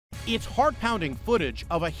It's heart-pounding footage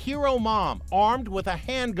of a hero mom armed with a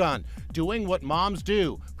handgun, doing what moms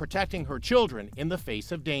do, protecting her children in the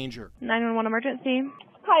face of danger. 911 emergency.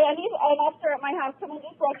 Hi, I need an officer at my house. Someone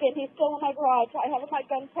just broke in. He's still in my garage. I have him at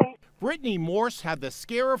gunpoint. Brittany Morse had the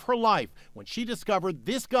scare of her life when she discovered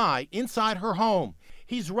this guy inside her home.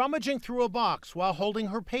 He's rummaging through a box while holding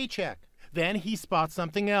her paycheck. Then he spots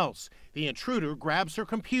something else. The intruder grabs her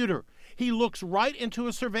computer. He looks right into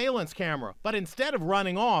a surveillance camera, but instead of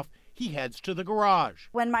running off, he heads to the garage.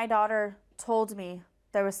 When my daughter told me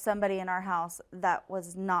there was somebody in our house that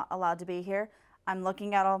was not allowed to be here, I'm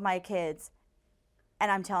looking at all my kids and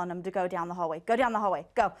I'm telling them to go down the hallway. Go down the hallway.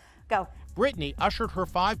 Go, go. Brittany ushered her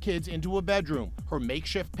 5 kids into a bedroom, her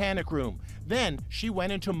makeshift panic room. Then she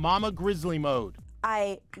went into Mama Grizzly mode.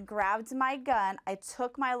 I grabbed my gun, I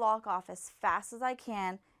took my lock off as fast as I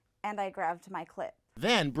can, and I grabbed my clip.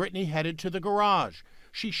 Then Brittany headed to the garage.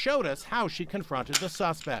 She showed us how she confronted the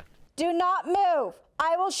suspect. Do not move.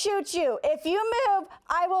 I will shoot you. If you move,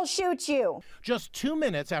 I will shoot you. Just 2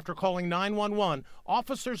 minutes after calling 911,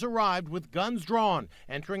 officers arrived with guns drawn,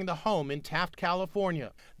 entering the home in Taft,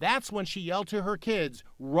 California. That's when she yelled to her kids,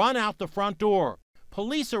 "Run out the front door."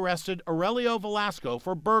 Police arrested Aurelio Velasco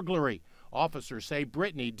for burglary. Officers say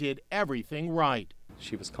Brittany did everything right.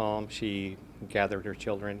 She was calm. She gathered her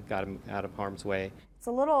children, got them out of harm's way. It's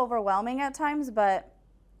a little overwhelming at times, but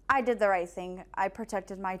I did the right thing. I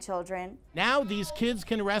protected my children. Now these kids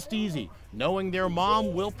can rest easy, knowing their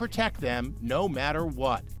mom will protect them no matter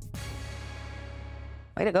what.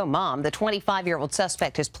 Way to go, Mom. The 25-year-old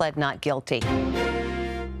suspect has pled not guilty.